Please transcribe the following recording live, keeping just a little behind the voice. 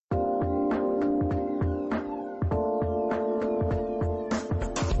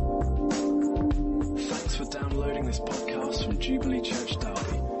this podcast from Jubilee Church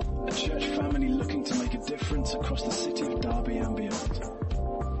Derby, a church family looking to make a difference across the city of Derby and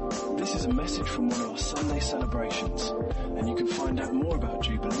beyond. This is a message from one of our Sunday celebrations, and you can find out more about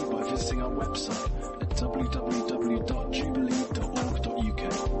Jubilee by visiting our website at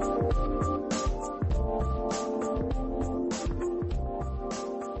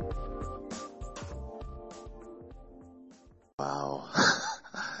Wow.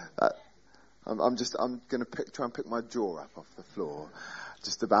 I'm going to try and pick my jaw up off the floor.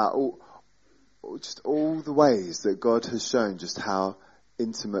 Just about all the ways that God has shown just how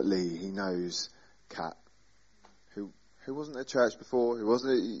intimately he knows Kat, who wasn't at church before,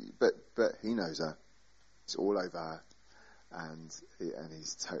 but he knows her. It's all over her. And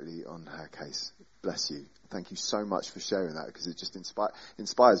he's totally on her case. Bless you. Thank you so much for sharing that, because it just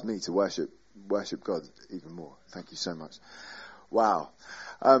inspires me to worship God even more. Thank you so much. Wow.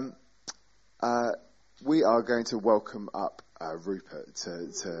 We are going to welcome up Rupert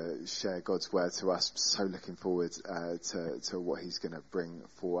to share God's word to us. So looking forward to what he's going to bring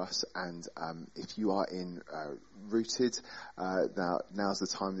for us. And if you are in Rooted, now's the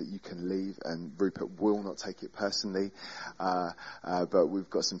time that you can leave, and Rupert will not take it personally. But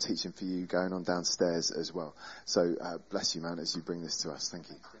we've got some teaching for you going on downstairs as well. So bless you, man, as you bring this to us. Thank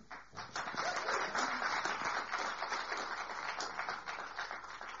you.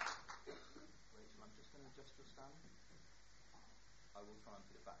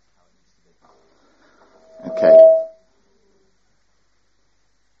 Okay.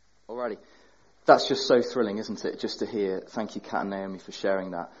 Alrighty. That's just so thrilling, isn't it? Just to hear. Thank you, Kat and Naomi, for sharing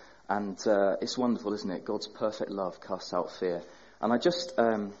that. And it's wonderful, isn't it? God's perfect love casts out fear. And I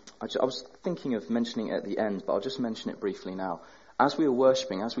was thinking of mentioning it at the end, but I'll just mention it briefly now. As we were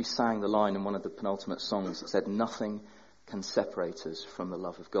worshipping, as we sang the line in one of the penultimate songs, it said, "Nothing can separate us from the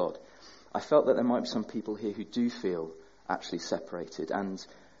love of God." I felt that there might be some people here who do feel actually separated, and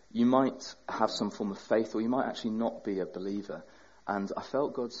you might have some form of faith, or you might actually not be a believer. And I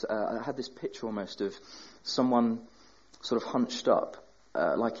felt I had this picture almost of someone sort of hunched up,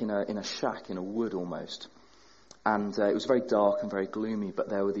 like in a shack, in a wood almost. And it was very dark and very gloomy, but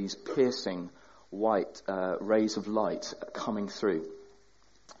there were these piercing white rays of light coming through.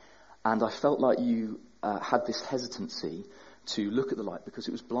 And I felt like you had this hesitancy to look at the light because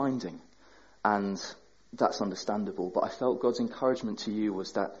it was blinding. And that's understandable, but I felt God's encouragement to you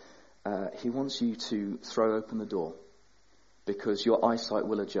was that he wants you to throw open the door, because your eyesight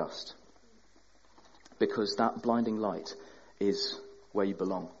will adjust, because that blinding light is where you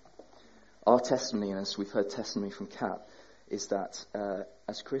belong. Our testimony, and as we've heard testimony from Kat, is that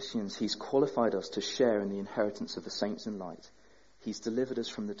as Christians, he's qualified us to share in the inheritance of the saints in light. He's delivered us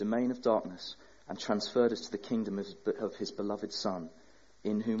from the domain of darkness and transferred us to the kingdom of his beloved Son,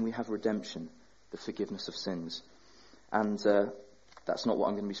 in whom we have redemption, the forgiveness of sins. And that's not what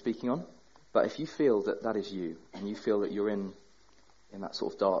I'm going to be speaking on. But if you feel that is you, and you feel that you're in that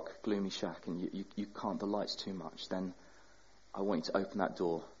sort of dark, gloomy shack, and you can't, the light's too much, then I want you to open that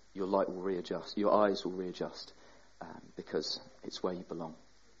door. Your light will readjust. Your eyes will readjust, because it's where you belong.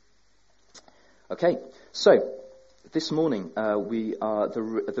 Okay, so this morning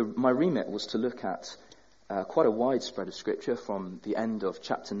my remit was to look at quite a wide spread of scripture from the end of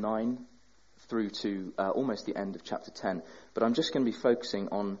chapter 9 through to almost the end of chapter 10. But I'm just going to be focusing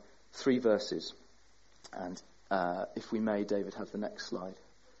on 3 verses. And if we may, David, have the next slide.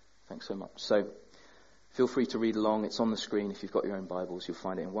 Thanks so much. So feel free to read along. It's on the screen. If you've got your own Bibles, you'll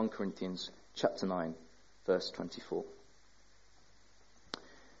find it in 1 Corinthians chapter 9, verse 24.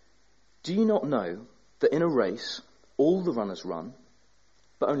 "Do you not know that in a race all the runners run,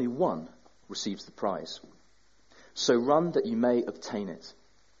 but only one receives the prize? So run that you may obtain it.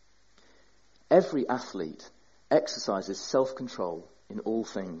 Every athlete exercises self-control in all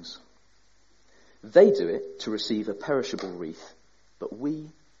things. They do it to receive a perishable wreath, but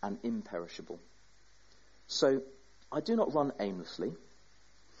we an imperishable. So I do not run aimlessly.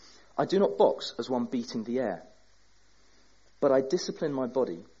 I do not box as one beating the air. But I discipline my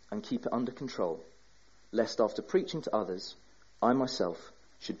body and keep it under control, lest after preaching to others, I myself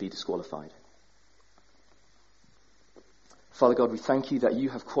should be disqualified." Father God, we thank you that you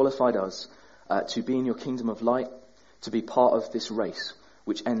have qualified us to be in your kingdom of light, to be part of this race,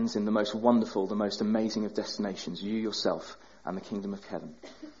 which ends in the most wonderful, the most amazing of destinations, you yourself and the kingdom of heaven.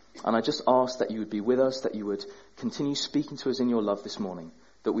 And I just ask that you would be with us, that you would continue speaking to us in your love this morning,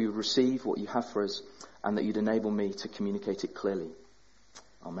 that we would receive what you have for us, and that you'd enable me to communicate it clearly.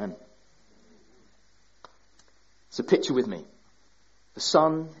 Amen. So picture with me. The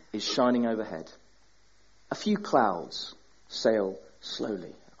sun is shining overhead. A few clouds sail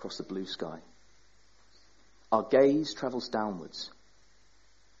slowly across the blue sky. Our gaze travels downwards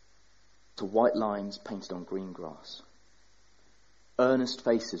to white lines painted on green grass. Earnest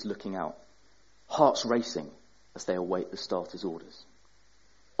faces looking out, hearts racing as they await the starter's orders.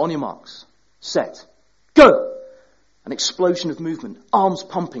 On your marks, set, go! An explosion of movement, arms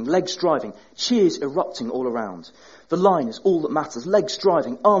pumping, legs driving, cheers erupting all around. The line is all that matters. Legs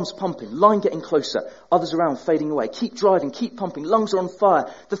driving, arms pumping, line getting closer, others around fading away. Keep driving, keep pumping, lungs are on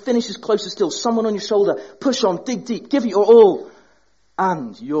fire. The finish is closer still, someone on your shoulder. Push on, dig deep, give it your all.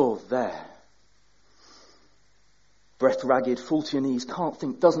 And you're there. Breath ragged, fall to your knees, can't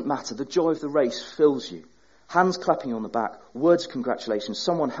think, doesn't matter. The joy of the race fills you. Hands clapping on the back, words of congratulations,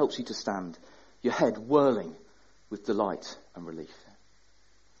 someone helps you to stand. Your head whirling with delight and relief.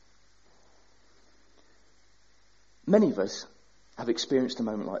 Many of us have experienced a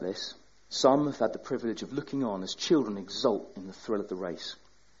moment like this. Some have had the privilege of looking on as children exult in the thrill of the race.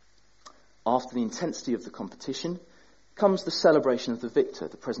 After the intensity of the competition comes the celebration of the victor,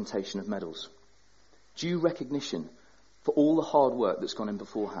 the presentation of medals. Due recognition for all the hard work that's gone in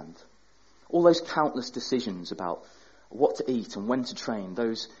beforehand. All those countless decisions about what to eat and when to train,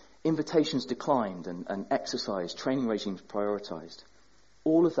 those invitations declined and exercise, training regimes prioritised.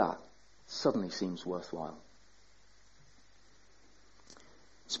 All of that suddenly seems worthwhile.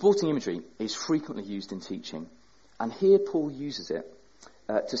 Sporting imagery is frequently used in teaching, and here Paul uses it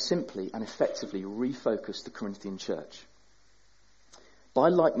to simply and effectively refocus the Corinthian church. By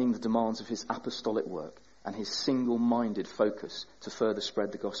likening the demands of his apostolic work and his single-minded focus to further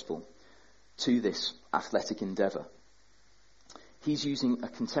spread the gospel to this athletic endeavour, he's using a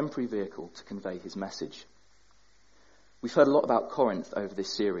contemporary vehicle to convey his message. We've heard a lot about Corinth over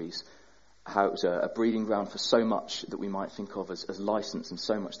this series, how it was a breeding ground for so much that we might think of as license and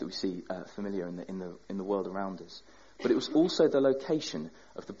so much that we see familiar in the world around us. But it was also the location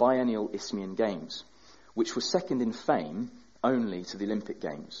of the biennial Isthmian Games, which were second in fame only to the Olympic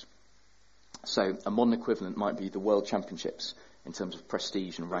Games. So a modern equivalent might be the World Championships in terms of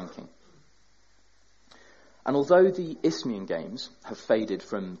prestige and ranking. And although the Isthmian Games have faded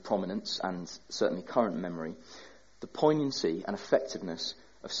from prominence and certainly current memory, the poignancy and effectiveness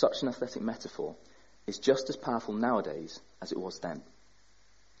of such an athletic metaphor is just as powerful nowadays as it was then.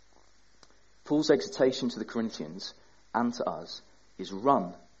 Paul's exhortation to the Corinthians and to us is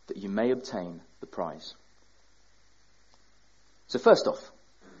run that you may obtain the prize. So first off,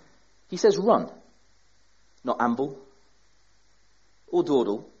 he says run, not amble, or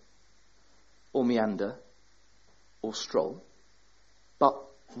dawdle, or meander, or stroll, but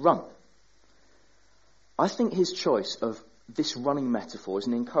run. I think his choice of this running metaphor is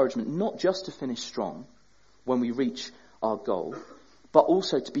an encouragement not just to finish strong when we reach our goal, but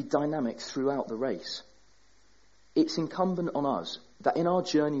also to be dynamic throughout the race. It's incumbent on us that in our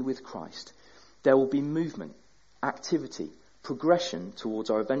journey with Christ, there will be movement, activity, progression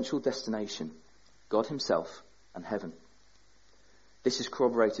towards our eventual destination, God himself and heaven. This is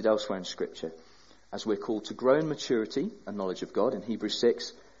corroborated elsewhere in Scripture. As we're called to grow in maturity and knowledge of God in Hebrews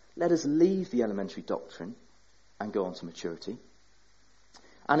 6, let us leave the elementary doctrine and go on to maturity.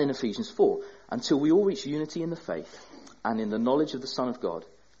 And in Ephesians 4, until we all reach unity in the faith and in the knowledge of the Son of God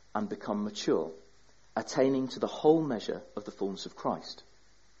and become mature, attaining to the whole measure of the fullness of Christ.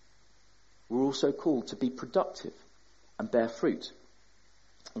 We're also called to be productive and bear fruit.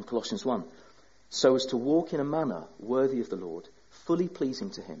 In Colossians 1, so as to walk in a manner worthy of the Lord, fully pleasing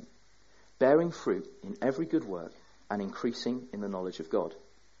to him, bearing fruit in every good work and increasing in the knowledge of God.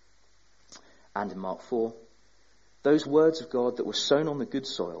 And in Mark 4, those words of God that were sown on the good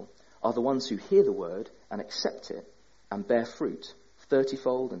soil are the ones who hear the word and accept it and bear fruit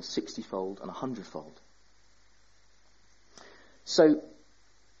 30-fold and 60-fold and 100-fold. So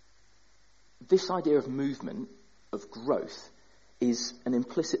this idea of movement, of growth, is an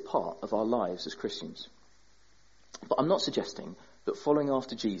implicit part of our lives as Christians. But I'm not suggesting that following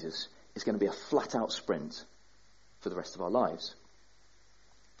after Jesus is going to be a flat-out sprint for the rest of our lives.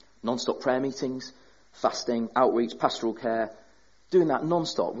 Non-stop prayer meetings, fasting, outreach, pastoral care, doing that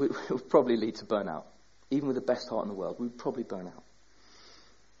non-stop would probably lead to burnout. Even with the best heart in the world, we would probably burn out.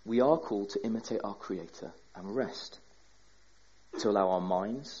 We are called to imitate our Creator and rest, to allow our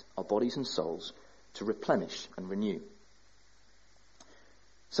minds, our bodies and souls to replenish and renew.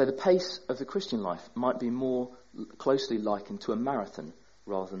 So the pace of the Christian life might be more closely likened to a marathon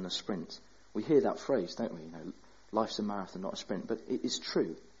rather than a sprint. We hear that phrase, don't we? Life's a marathon, not a sprint. But it is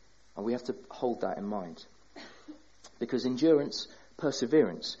true. And we have to hold that in mind. Because endurance,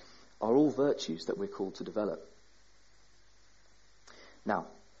 perseverance are all virtues that we're called to develop. Now,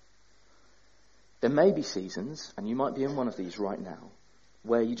 there may be seasons, and you might be in one of these right now,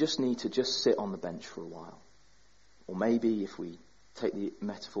 where you just need to just sit on the bench for a while. Or maybe, if we take the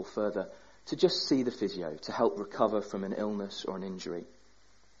metaphor further, to just see the physio, to help recover from an illness or an injury.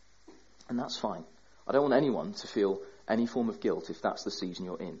 And that's fine. I don't want anyone to feel any form of guilt if that's the season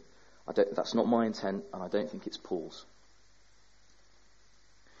you're in. That's not my intent, and I don't think it's Paul's.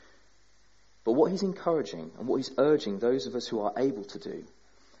 But what he's encouraging and what he's urging those of us who are able to do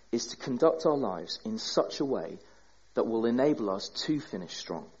is to conduct our lives in such a way that will enable us to finish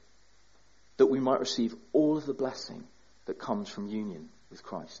strong, that we might receive all of the blessing that comes from union with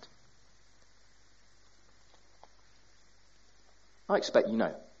Christ. I expect you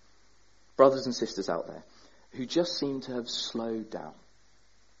know brothers and sisters out there who just seem to have slowed down,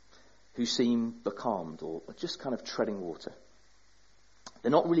 who seem becalmed or just kind of treading water.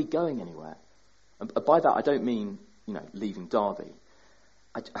 They're not really going anywhere. And by that I don't mean, leaving Derby.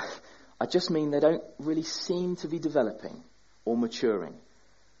 I just mean they don't really seem to be developing or maturing.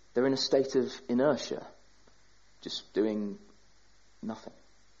 They're in a state of inertia, just doing nothing.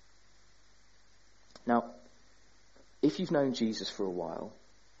 Now, if you've known Jesus for a while,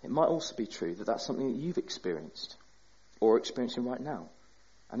 it might also be true that that's something that you've experienced or are experiencing right now.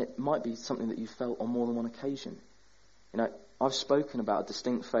 And it might be something that you've felt on more than one occasion. I've spoken about a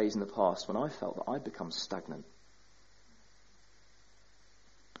distinct phase in the past when I felt that I'd become stagnant.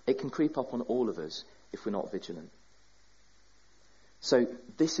 It can creep up on all of us if we're not vigilant. So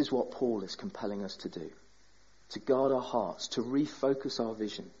this is what Paul is compelling us to do. To guard our hearts, to refocus our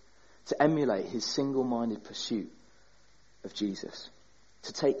vision, to emulate his single-minded pursuit of Jesus,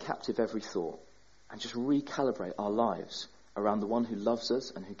 to take captive every thought and just recalibrate our lives around the one who loves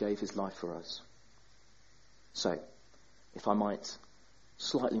us and who gave his life for us. So, if I might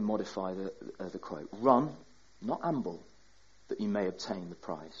slightly modify the quote, run, not amble, that you may obtain the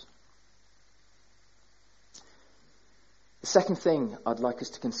prize. The second thing I'd like us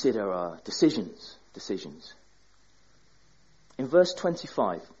to consider are decisions. In verse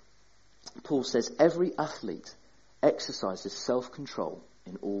 25, Paul says, every athlete exercises self-control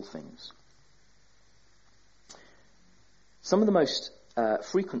in all things. Some of the most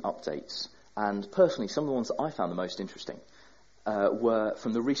frequent updates, and personally some of the ones that I found the most interesting, were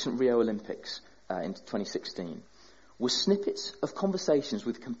from the recent Rio Olympics in 2016, were snippets of conversations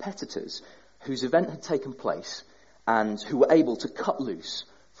with competitors whose event had taken place and who were able to cut loose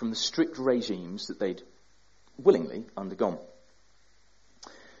from the strict regimes that they'd willingly undergone.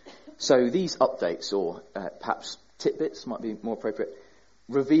 So these updates, or perhaps tidbits might be more appropriate,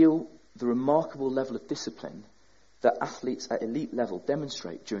 reveal the remarkable level of discipline that athletes at elite level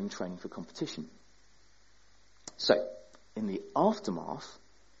demonstrate during training for competition. So, in the aftermath,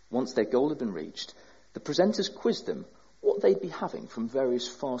 once their goal had been reached, the presenters quizzed them what they'd be having from various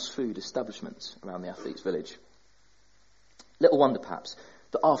fast food establishments around the athletes' village. Little wonder, perhaps,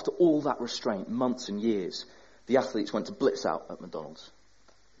 that after all that restraint, months and years, the athletes went to blitz out at McDonald's.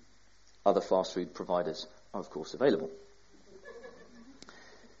 Other fast food providers are, of course, available.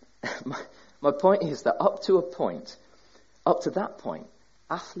 My point is that up to that point,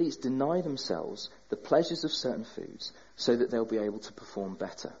 athletes deny themselves the pleasures of certain foods so that they'll be able to perform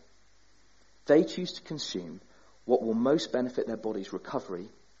better. They choose to consume what will most benefit their body's recovery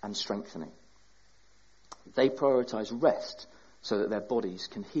and strengthening. They prioritize rest so that their bodies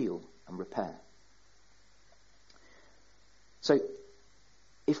can heal and repair. So,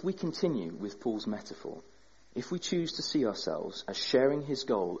 if we continue with Paul's metaphor, if we choose to see ourselves as sharing his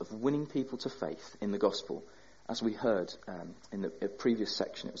goal of winning people to faith in the gospel, as we heard in the previous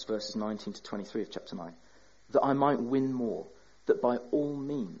section, it was verses 19 to 23 of chapter 9, that I might win more, that by all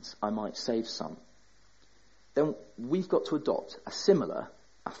means I might save some, then we've got to adopt a similar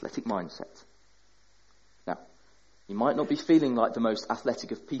athletic mindset. Now, you might not be feeling like the most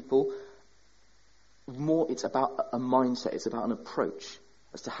athletic of people. More, it's about a mindset, it's about an approach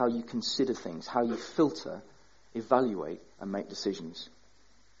as to how you consider things, how you filter, evaluate, and make decisions.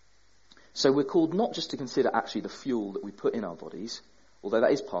 So we're called not just to consider actually the fuel that we put in our bodies, although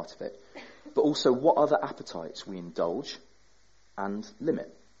that is part of it, but also what other appetites we indulge and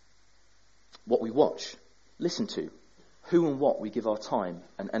limit. What we watch, listen to, who and what we give our time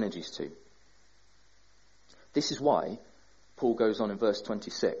and energies to. This is why Paul goes on in verse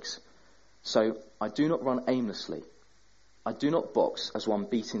 26. So I do not run aimlessly. I do not box as one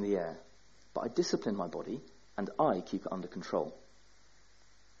beating the air, but I discipline my body and I keep it under control.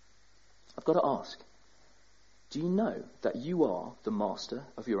 I've got to ask, do you know that you are the master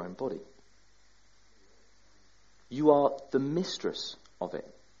of your own body? You are the mistress of it.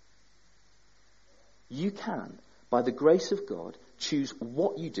 You can, by the grace of God, choose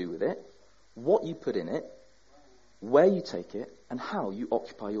what you do with it, what you put in it, where you take it, and how you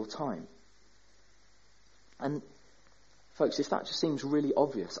occupy your time. And Folks, if that just seems really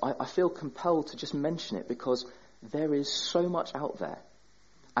obvious, I feel compelled to just mention it because there is so much out there.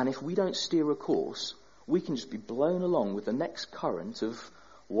 And if we don't steer a course, we can just be blown along with the next current of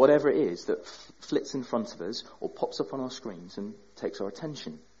whatever it is that flits in front of us or pops up on our screens and takes our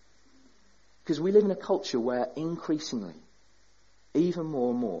attention. Because we live in a culture where increasingly, even more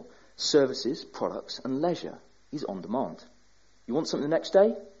and more, services, products and leisure is on demand. You want something the next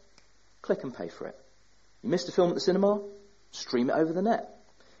day? Click and pay for it. You missed a film at the cinema? Stream it over the net.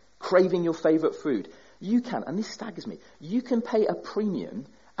 Craving your favourite food? You can, and this staggers me, you can pay a premium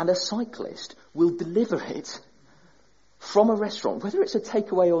and a cyclist will deliver it from a restaurant, whether it's a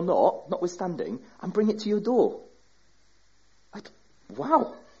takeaway or not, notwithstanding, and bring it to your door.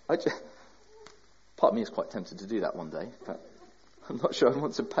 Wow. Part of me is quite tempted to do that one day, but I'm not sure I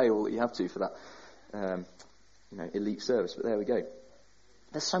want to pay all that you have to for that elite service, but there we go.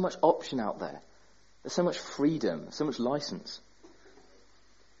 There's so much option out there. There's so much freedom, so much license.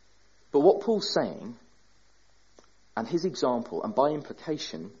 But what Paul's saying, and his example, and by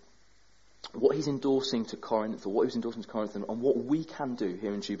implication, what he's endorsing to Corinth, or what he was endorsing to Corinth, and what we can do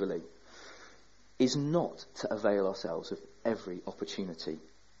here in Jubilee, is not to avail ourselves of every opportunity,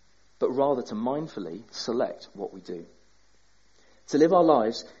 but rather to mindfully select what we do. To live our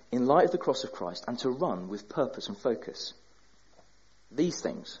lives in light of the cross of Christ and to run with purpose and focus. These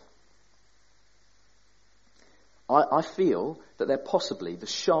things, I feel that they're possibly the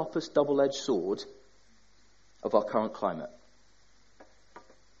sharpest double-edged sword of our current climate.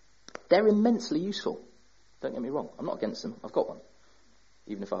 They're immensely useful. Don't get me wrong. I'm not against them. I've got one.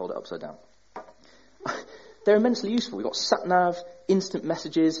 Even if I hold it upside down. They're immensely useful. We've got SatNav, instant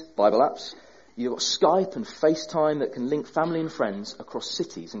messages, Bible apps. You've got Skype and FaceTime that can link family and friends across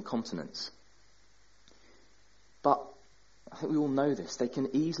cities and continents. But I think we all know this. They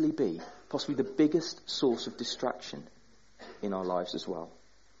can easily be possibly the biggest source of distraction in our lives as well.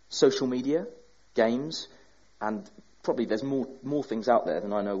 Social media, games, and probably there's more things out there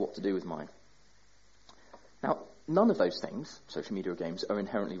than I know what to do with mine. Now, none of those things, social media or games, are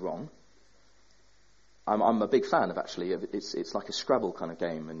inherently wrong. I'm a big fan of it's like a Scrabble kind of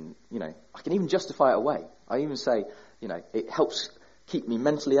game, and I can even justify it away. I even say, it helps keep me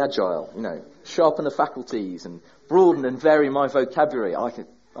mentally agile, sharpen the faculties and broaden and vary my vocabulary.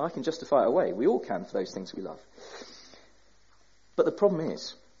 I can justify it away. We all can for those things we love. But the problem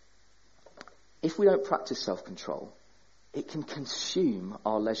is, if we don't practice self-control, it can consume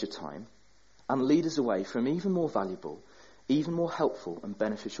our leisure time and lead us away from even more valuable, even more helpful and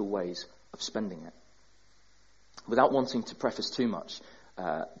beneficial ways of spending it. Without wanting to preface too much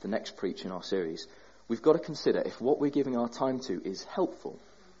the next preach in our series, we've got to consider if what we're giving our time to is helpful.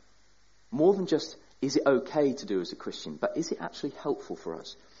 More than just, is it okay to do as a Christian, but is it actually helpful for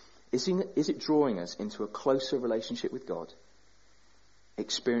us? Is it drawing us into a closer relationship with God,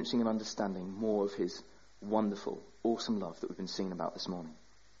 experiencing and understanding more of his wonderful, awesome love that we've been singing about this morning?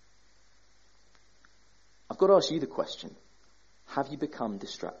 I've got to ask you the question, have you become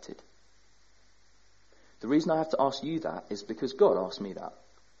distracted? The reason I have to ask you that is because God asked me that.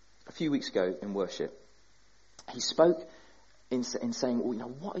 A few weeks ago in worship, he spoke in saying,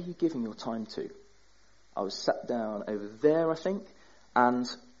 what are you giving your time to? I was sat down over there, I think, and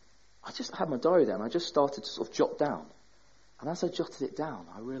I just had my diary there and I just started to sort of jot down. And as I jotted it down,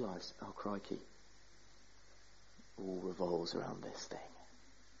 I realised, oh crikey, all revolves around this thing.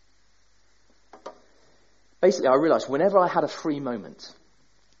 Basically, I realised whenever I had a free moment,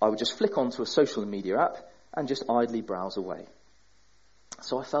 I would just flick onto a social media app and just idly browse away.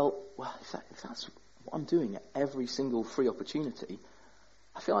 So I felt, well, if that's what I'm doing at every single free opportunity,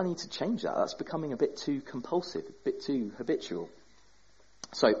 I feel I need to change that. That's becoming a bit too compulsive, a bit too habitual.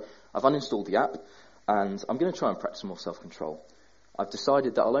 So I've uninstalled the app, and I'm going to try and practice more self-control. I've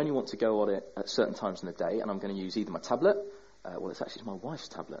decided that I'll only want to go on it at certain times in the day, and I'm going to use either my tablet, it's actually my wife's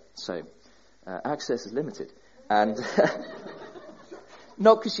tablet, so access is limited. And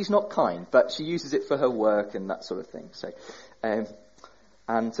not because she's not kind, but she uses it for her work and that sort of thing. So,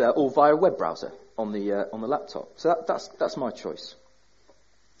 or via a web browser on the laptop. So that's my choice.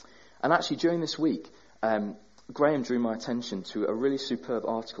 And actually, during this week, Graham drew my attention to a really superb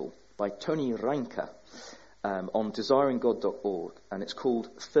article by Tony Reinke on desiringgod.org, and it's called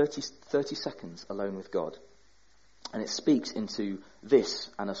 30 Seconds Alone with God. And it speaks into this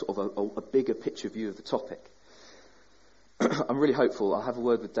and a sort of a bigger picture view of the topic. I'm really hopeful. I'll have a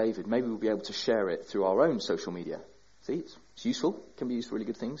word with David. Maybe we'll be able to share it through our own social media. See, it's useful. It can be used for really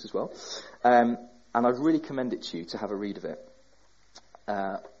good things as well. And I'd really commend it to you to have a read of it.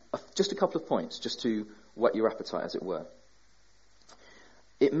 Just a couple of points, just to whet your appetite, as it were.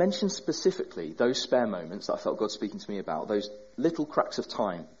 it mentions specifically those spare moments that I felt God speaking to me about, those little cracks of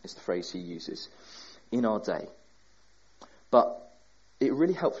time is the phrase he uses, in our day. But it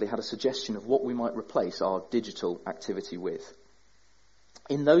really helpfully had a suggestion of what we might replace our digital activity with.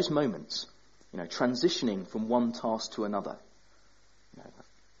 In those moments, transitioning from one task to another, I've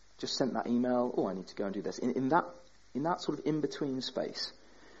just sent that email, I need to go and do this. In that sort of in-between space,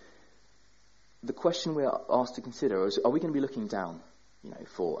 the question we are asked to consider is, are we going to be looking down,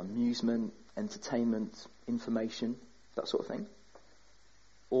 for amusement, entertainment, information, that sort of thing?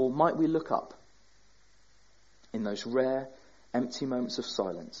 Or might we look up in those rare, empty moments of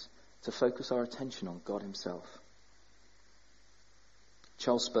silence to focus our attention on God himself?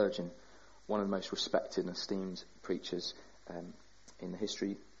 Charles Spurgeon, one of the most respected and esteemed preachers in the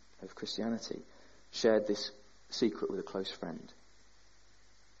history of Christianity, shared this secret with a close friend.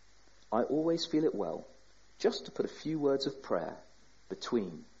 I always feel it well just to put a few words of prayer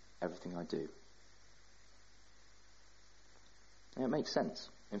between everything I do. And it makes sense.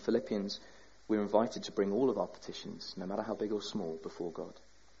 In Philippians, we're invited to bring all of our petitions, no matter how big or small, before God.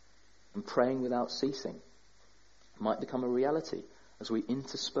 And praying without ceasing might become a reality as we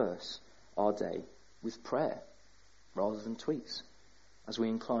intersperse our day with prayer rather than tweets, as we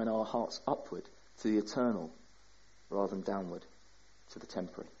incline our hearts upward to the eternal rather than downward to the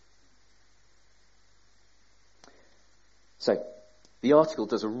temporary. So, the article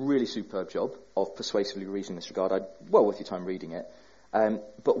does a really superb job of persuasively reasoning in this regard. Well worth your time reading it.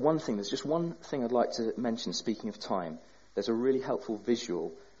 But there's just one thing I'd like to mention, speaking of time. There's a really helpful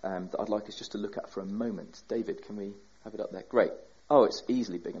visual that I'd like us just to look at for a moment. David, can we have it up there? Great. Oh, it's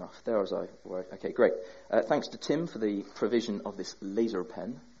easily big enough. There was I. Okay, great. Thanks to Tim for the provision of this laser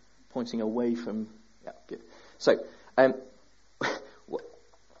pen, pointing away from... Yeah, good. So, what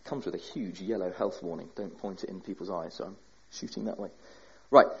comes with a huge yellow health warning. Don't point it in people's eyes, so I'm shooting that way.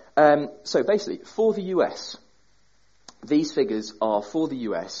 Right, so basically, for the US, these figures are for the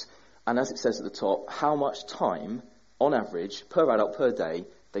US, and as it says at the top, how much time, on average, per adult, per day,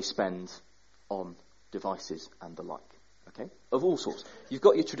 they spend on devices and the like. Okay, of all sorts. You've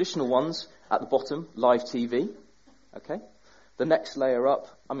got your traditional ones at the bottom, live TV. Okay, the next layer up,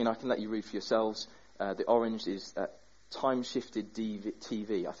 I can let you read for yourselves. The orange is time-shifted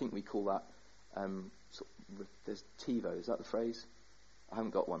TV. I think we call that, there's TiVo, is that the phrase? I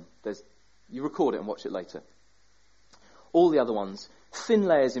haven't got one. You record it and watch it later. All the other ones, thin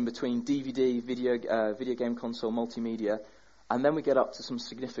layers in between DVD, video game console, multimedia, and then we get up to some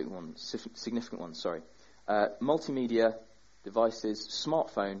significant ones. Multimedia devices,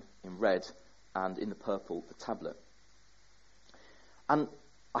 smartphone in red, and in the purple, the tablet. And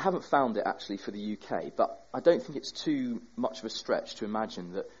I haven't found it actually for the UK, but I don't think it's too much of a stretch to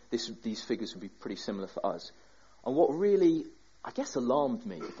imagine that these figures would be pretty similar for us. And what really, I guess, alarmed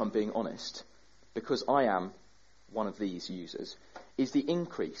me, if I'm being honest, because I am one of these users, is the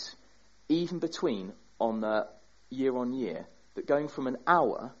increase, even between on the year on year, that going from an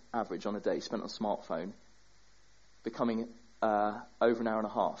hour average on a day spent on a smartphone, becoming over an hour and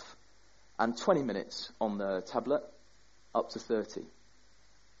a half, and 20 minutes on the tablet, up to 30.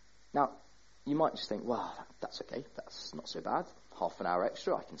 Now, you might just think, well, that's okay, that's not so bad, half an hour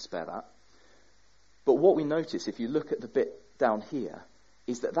extra, I can spare that. But what we notice, if you look at the bit down here,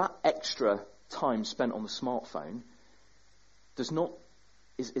 is that extra time spent on the smartphone is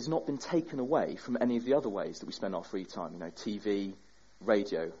not been taken away from any of the other ways that we spend our free time, TV,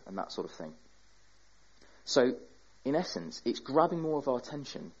 radio, and that sort of thing. So, in essence, it's grabbing more of our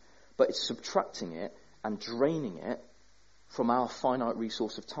attention, but it's subtracting it and draining it from our finite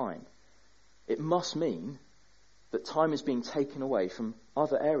resource of time. It must mean that time is being taken away from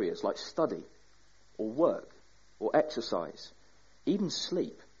other areas like study, or work, or exercise, even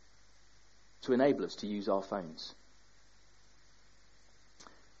sleep, to enable us to use our phones.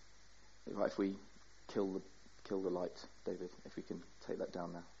 Right, if we kill the light, David, if we can take that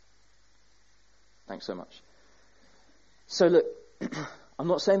down now. Thanks so much. So look, I'm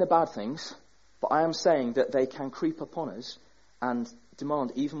not saying they're bad things, but I am saying that they can creep upon us and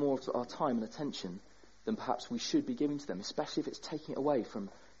demand even more of our time and attention than perhaps we should be giving to them, especially if it's taking it away from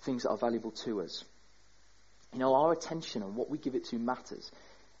things that are valuable to us. Our attention and what we give it to matters.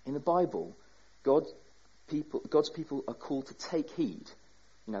 In the Bible, God's people are called to take heed.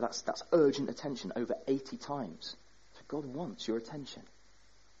 That's urgent attention over 80 times. So God wants your attention.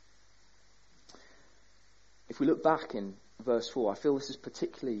 If we look back in verse 4, I feel this is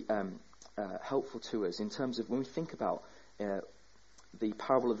particularly helpful to us in terms of when we think about the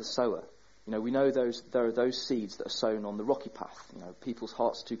parable of the sower. We know there are those seeds that are sown on the rocky path. People's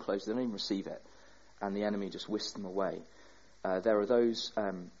hearts are too close, they don't even receive it, and the enemy just whisks them away. There are those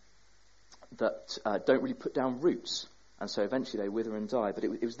that don't really put down roots, and so eventually they wither and die. But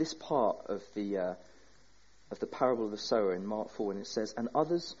it was this part of the parable of the sower in Mark 4, and it says, "And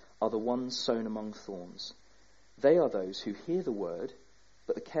others are the ones sown among thorns. They are those who hear the word,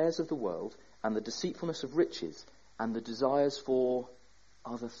 but the cares of the world and the deceitfulness of riches and the desires for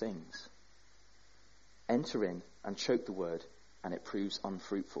other things enter in and choke the word, and it proves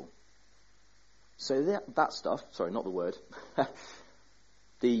unfruitful." So that stuff, sorry, not the word,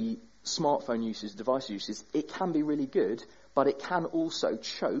 the smartphone uses, device uses, it can be really good, but it can also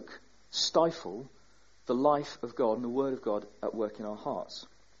choke, stifle the life of God and the word of God at work in our hearts,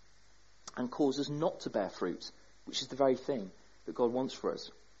 and cause us not to bear fruit, which is the very thing that God wants for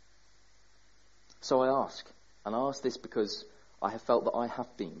us. So I ask this because I have felt that I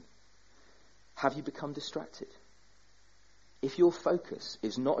have been. Have you become distracted? If your focus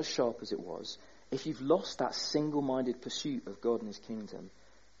is not as sharp as it was, if you've lost that single-minded pursuit of God and his kingdom,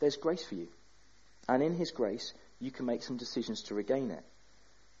 there's grace for you. And in his grace, you can make some decisions to regain it.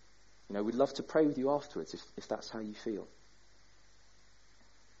 You know, we'd love to pray with you afterwards if that's how you feel.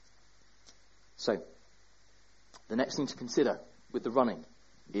 So, the next thing to consider with the running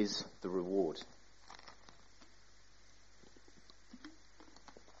is the reward.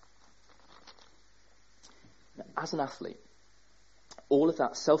 Now, as an athlete, all of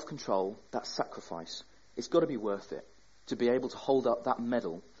that self-control, that sacrifice, it's got to be worth it to be able to hold up that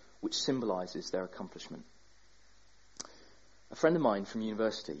medal which symbolises their accomplishment. A friend of mine from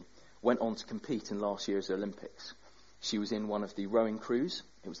university went on to compete in last year's Olympics. She was in one of the rowing crews.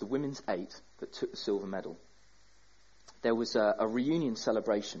 It was the women's 8 that took the silver medal. There was a reunion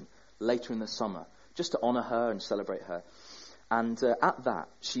celebration later in the summer just to honour her and celebrate her. And at that,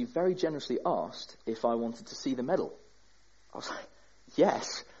 she very generously asked if I wanted to see the medal. I was like,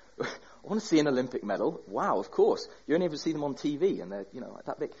 yes, I want to see an Olympic medal. Wow, of course. You only ever see them on TV and they're, like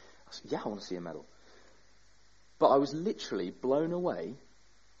that big. I said, yeah, I want to see a medal. But I was literally blown away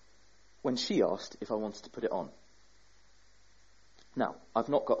when she asked if I wanted to put it on. Now, I've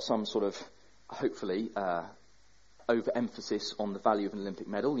not got some sort of, hopefully, overemphasis on the value of an Olympic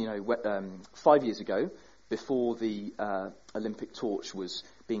medal. 5 years ago, before the Olympic torch was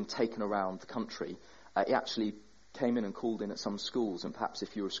being taken around the country, it actually came in and called in at some schools, and perhaps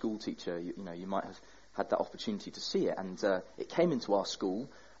if you're a school teacher, you might have had that opportunity to see it. And it came into our school,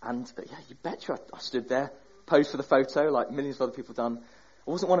 and you betcha, I stood there, posed for the photo, like millions of other people have done. I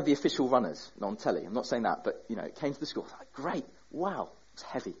wasn't one of the official runners on telly. I'm not saying that, but it came to the school. I was like, great, wow, it's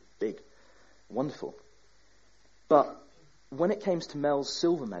heavy, big, wonderful. But when it came to Mel's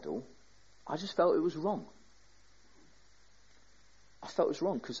silver medal, I just felt it was wrong. I felt it was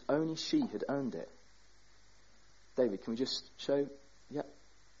wrong because only she had earned it. David, can we just show? Yep.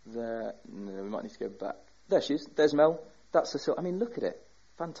 There. No, we might need to go back. There she is. There's Mel. That's the silver. I mean, look at it.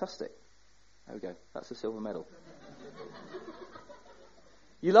 Fantastic. There we go. That's the silver medal.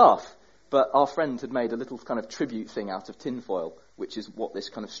 You laugh, but our friend had made a little kind of tribute thing out of tinfoil, which is what this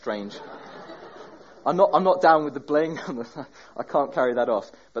kind of strange... I'm not down with the bling. I can't carry that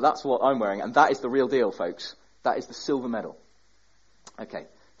off. But that's what I'm wearing, and that is the real deal, folks. That is the silver medal. Okay,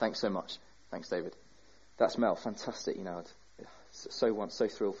 thanks so much. Thanks, David. That's Mel. Fantastic. So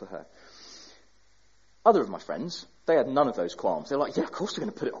thrilled for her. Other of my friends, they had none of those qualms. They're like, yeah, of course we're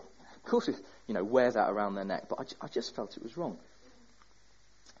going to put it on. Of course, wear that around their neck. But I just felt it was wrong.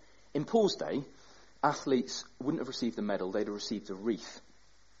 In Paul's day, athletes wouldn't have received a medal. They'd have received a wreath,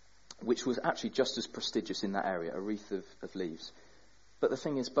 which was actually just as prestigious in that area, a wreath of leaves. But the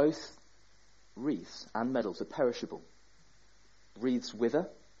thing is, both wreaths and medals are perishable. Wreaths wither,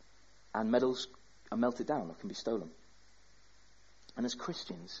 and medals are melted down or can be stolen. And as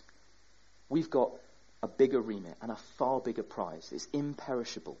Christians, we've got a bigger remit and a far bigger prize. It's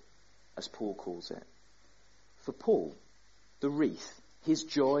imperishable, as Paul calls it. For Paul, the wreath, his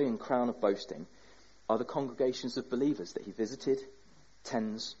joy and crown of boasting, are the congregations of believers that he visited,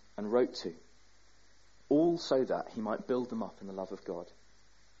 tends, and wrote to, all so that he might build them up in the love of God.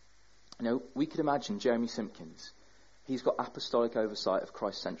 We could imagine Jeremy Simpkins. He's got apostolic oversight of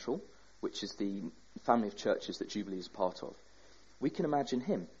Christ Central, which is the family of churches that Jubilee is part of. We can imagine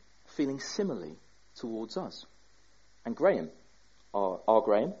him feeling similarly towards us. And Graham, our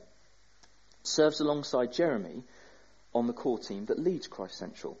Graham, serves alongside Jeremy on the core team that leads Christ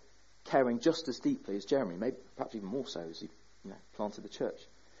Central, caring just as deeply as Jeremy, maybe perhaps even more so as he planted the church.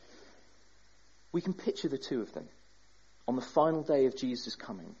 We can picture the two of them on the final day of Jesus'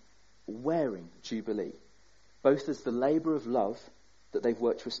 coming, wearing Jubilee, both as the labour of love that they've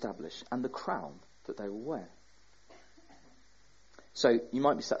worked to establish and the crown that they will wear. So you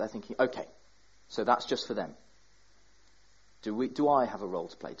might be sat there thinking, okay, so that's just for them. Do I have a role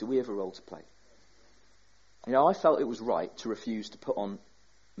to play? Do we have a role to play? I felt it was right to refuse to put on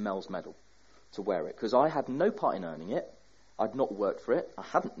Mel's medal, to wear it, because I had no part in earning it. I'd not worked for it. I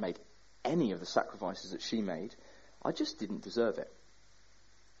hadn't made any of the sacrifices that she made. I just didn't deserve it.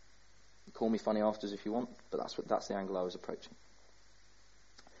 Call me funny afterwards if you want, but that's the angle I was approaching.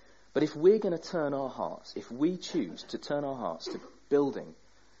 But if we're going to turn our hearts, if we choose to turn our hearts to building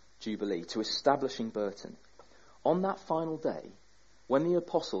Jubilee, to establishing Burton, on that final day, when the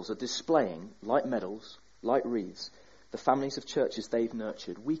apostles are displaying, like medals, like wreaths, the families of churches they've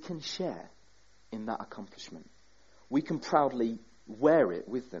nurtured, we can share in that accomplishment. We can proudly wear it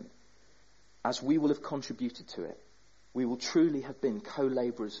with them, as we will have contributed to it. We will truly have been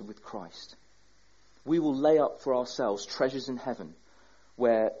co-labourers with Christ. We will lay up for ourselves treasures in heaven,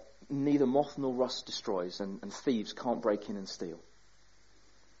 where neither moth nor rust destroys, and thieves can't break in and steal.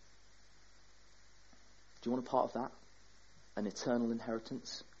 Do you want a part of that? An eternal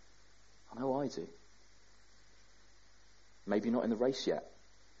inheritance? I know I do. Maybe not in the race yet.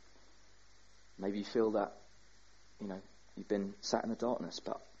 Maybe you feel that, you've been sat in the darkness,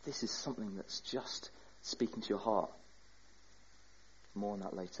 but this is something that's just speaking to your heart. More on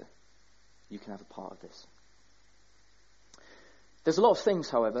that later. You can have a part of this. There's a lot of things,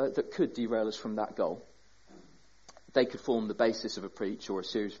 however, that could derail us from that goal. They could form the basis of a preach or a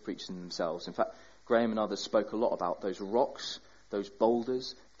series of preaching themselves. In fact, Graham and others spoke a lot about those rocks, those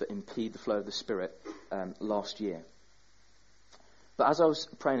boulders that impede the flow of the Spirit last year. But as I was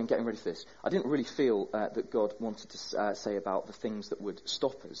praying and getting ready for this, I didn't really feel that God wanted to say about the things that would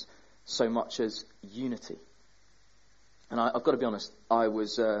stop us so much as unity. And I've got to be honest, I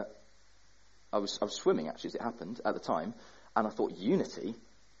was swimming actually as it happened at the time, and I thought, unity?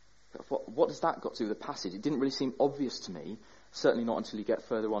 What does that got to do with the passage? It didn't really seem obvious to me, certainly not until you get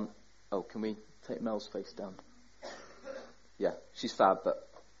further on. Oh, can we take Mel's face down? Yeah, she's fab, but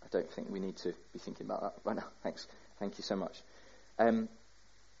I don't think we need to be thinking about that right now. Thanks. Thank you so much.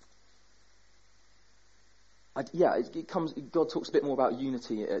 God talks a bit more about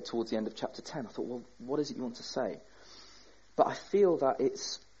unity towards the end of chapter 10. I thought, well, what is it you want to say? But I feel that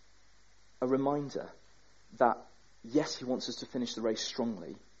it's a reminder that, yes, he wants us to finish the race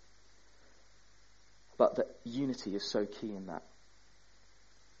strongly, but that unity is so key in that.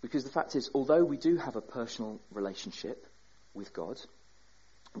 Because the fact is, although we do have a personal relationship with God,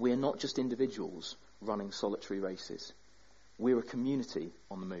 we are not just individuals running solitary races. We're a community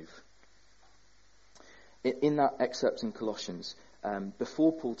on the move. In that excerpt in Colossians,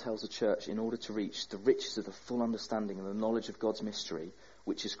 before Paul tells the church, in order to reach the riches of the full understanding and the knowledge of God's mystery,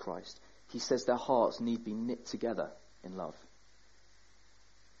 which is Christ, he says their hearts need be knit together in love.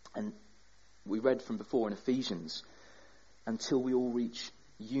 And we read from before in Ephesians, until we all reach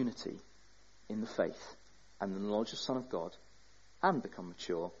unity in the faith and the knowledge of the Son of God, and become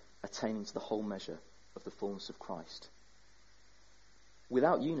mature, attaining to the whole measure of the fullness of Christ.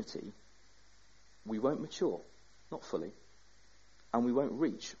 Without unity, we won't mature, not fully, and we won't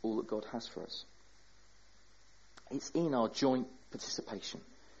reach all that God has for us. It's in our joint participation.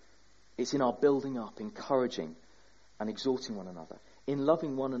 It's in our building up, encouraging and exhorting one another, in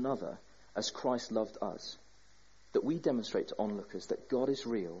loving one another as Christ loved us, that we demonstrate to onlookers that God is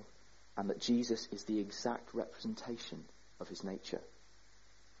real and that Jesus is the exact representation of his nature.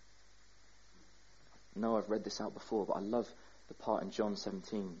 I know I've read this out before, but I love the part in John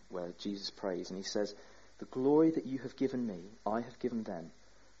 17 where Jesus prays and he says, "The glory that you have given me, I have given them,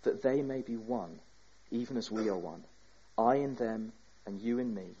 that they may be one, even as we are one. I in them and you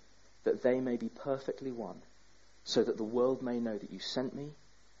in me, that they may be perfectly one, so that the world may know that you sent me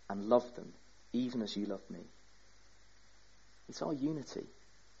and loved them, even as you loved me." It's our unity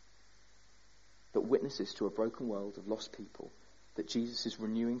that witnesses to a broken world of lost people that Jesus is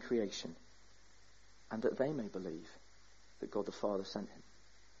renewing creation, and that they may believe that God the Father sent him.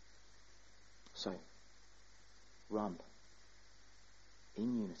 So, run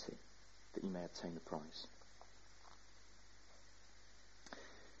in unity that you may obtain the prize.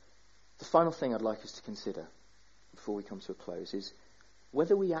 The final thing I'd like us to consider before we come to a close is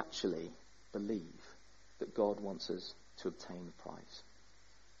whether we actually believe that God wants us to obtain the prize.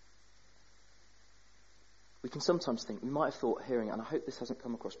 We can sometimes think, we might have thought hearing it, and I hope this hasn't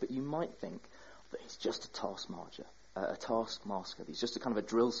come across, but you might think that he's just a taskmaster. He's just a kind of a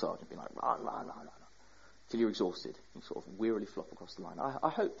drill sergeant, being like, rah, rah, rah, rah, till you're exhausted. You sort of wearily flop across the line. I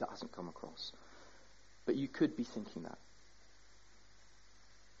hope that hasn't come across. But you could be thinking that.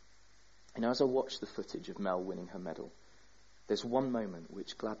 As I watched the footage of Mel winning her medal, there's one moment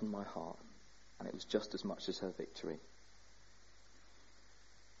which gladdened my heart, and it was just as much as her victory.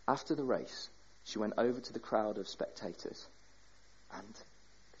 After the race, she went over to the crowd of spectators And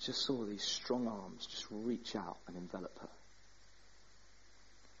just saw these strong arms just reach out and envelop her.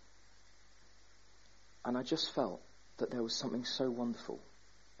 And I just felt that there was something so wonderful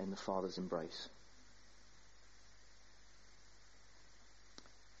in the Father's embrace.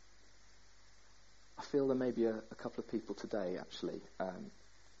 I feel there may be a couple of people today, actually,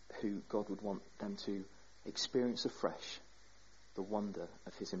 who God would want them to experience afresh the wonder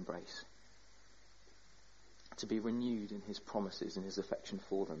of his embrace, to be renewed in his promises and his affection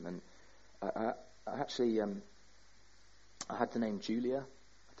for them. And I had the name Julia.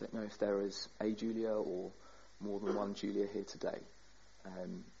 I don't know if there is a Julia or more than one Julia here today.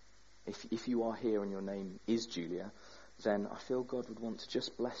 If you are here and your name is Julia, then I feel God would want to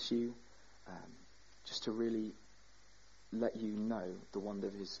just bless you, just to really let you know the wonder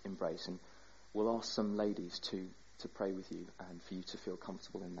of his embrace. And we'll ask some ladies to pray with you and for you to feel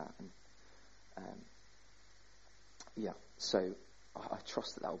comfortable in that. And so I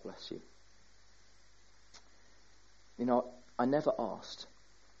trust that will bless you. You know, I never asked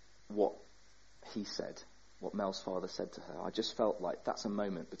what he said, what Mel's father said to her. I just felt like that's a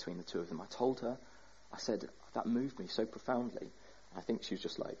moment between the two of them. I told her, I said, that moved me so profoundly. I think she was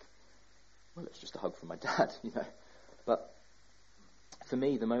just like, well, it's just a hug from my dad, you know. But for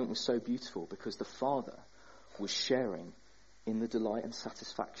me, the moment was so beautiful because the father was sharing in the delight and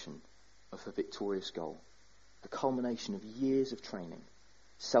satisfaction of her victorious goal, the culmination of years of training,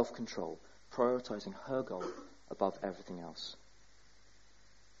 self-control, prioritizing her goal above everything else.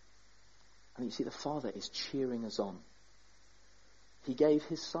 And you see, the Father is cheering us on. He gave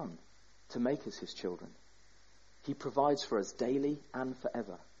his Son to make us his children. He provides for us daily and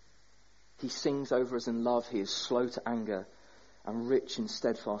forever. He sings over us in love. He is slow to anger and rich in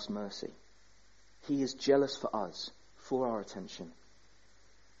steadfast mercy. He is jealous for us, for our attention.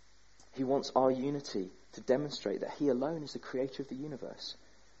 He wants our unity to demonstrate that he alone is the creator of the universe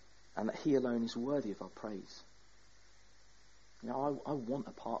and that he alone is worthy of our praise. You know, I want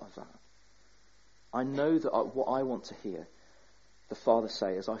a part of that. I know that what I want to hear the Father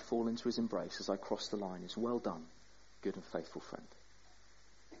say as I fall into his embrace, as I cross the line, is well done, good and faithful friend.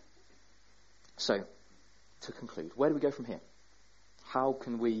 So, to conclude, where do we go from here? How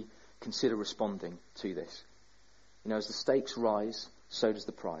can we consider responding to this? You know, as the stakes rise, so does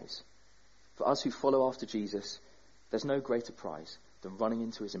the prize. For us who follow after Jesus, there's no greater prize than running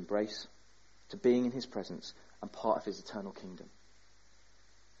into his embrace, to being in his presence and part of his eternal kingdom.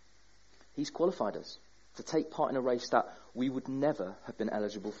 He's qualified us to take part in a race that we would never have been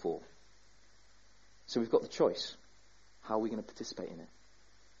eligible for. So we've got the choice. How are we going to participate in it?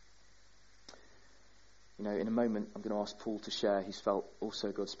 You know, in a moment, I'm going to ask Paul to share. He's felt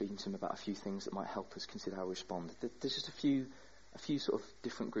also God speaking to him about a few things that might help us consider how we respond. There's just a few sort of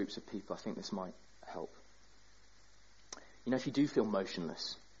different groups of people. I think this might help. You know, if you do feel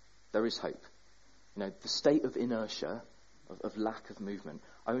motionless, there is hope. You know, the state of inertia, of lack of movement,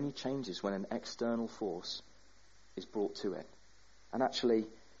 only changes when an external force is brought to it. And actually,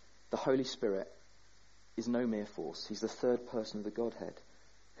 the Holy Spirit is no mere force. He's the third person of the Godhead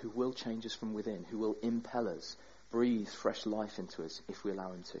who will change us from within, who will impel us, breathe fresh life into us if we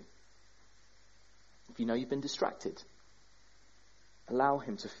allow him to. If you know you've been distracted, allow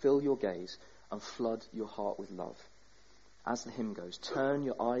him to fill your gaze and flood your heart with love. As the hymn goes, turn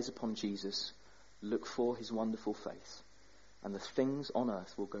your eyes upon Jesus, look for his wonderful face, and the things on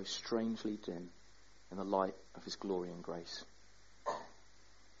earth will go strangely dim in the light of his glory and grace.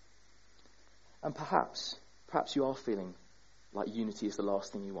 And perhaps you are feeling like unity is the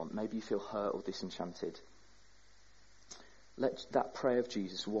last thing you want. Maybe you feel hurt or disenchanted. Let that prayer of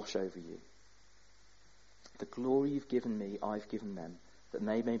Jesus wash over you. The glory you've given me, I've given them, that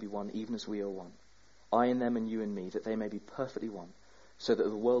they may be one even as we are one. I in them and you in me, that they may be perfectly one, so that the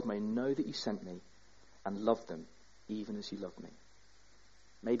world may know that you sent me and love them even as you love me.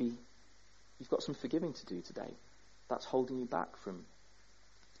 Maybe you've got some forgiving to do today. That's holding you back from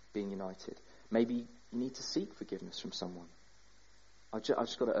being united. Maybe you need to seek forgiveness from someone. I've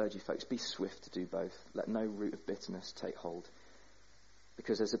just got to urge you folks, be swift to do both. Let no root of bitterness take hold.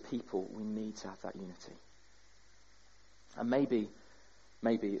 Because as a people, we need to have that unity. And maybe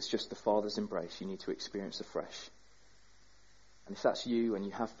it's just the Father's embrace you need to experience afresh. And if that's you and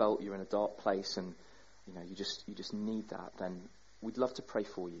you have felt you're in a dark place and you know you just need that, then we'd love to pray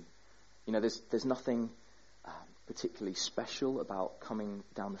for you. You know, there's nothing particularly special about coming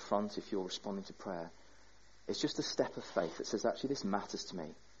down the front if you're responding to prayer. It's just a step of faith that says, actually, this matters to me.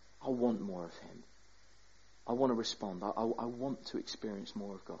 I want more of him. I want to respond. I want to experience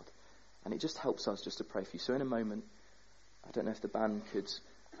more of God. And it just helps us just to pray for you. So in a moment, I don't know if the band could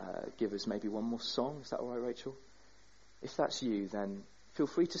give us maybe one more song. Is that all right, Rachel? if that's you, then feel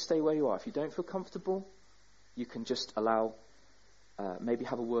free to stay where you are. If you don't feel comfortable, you can just allow, maybe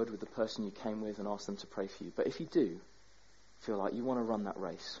have a word with the person you came with and ask them to pray for you. But if you do feel like you want to run that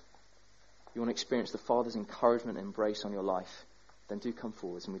race, you want to experience the Father's encouragement and embrace on your life, then do come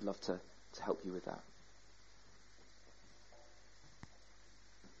forwards, and we'd love to help you with that.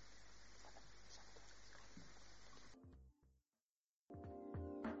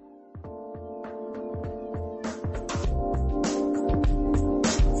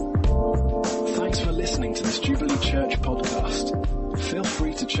 Thanks for listening to this Jubilee Church podcast. Feel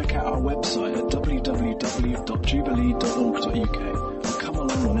free to check out our website at www.jubilee.org.uk or come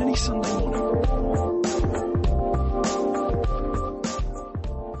along on any Sunday morning.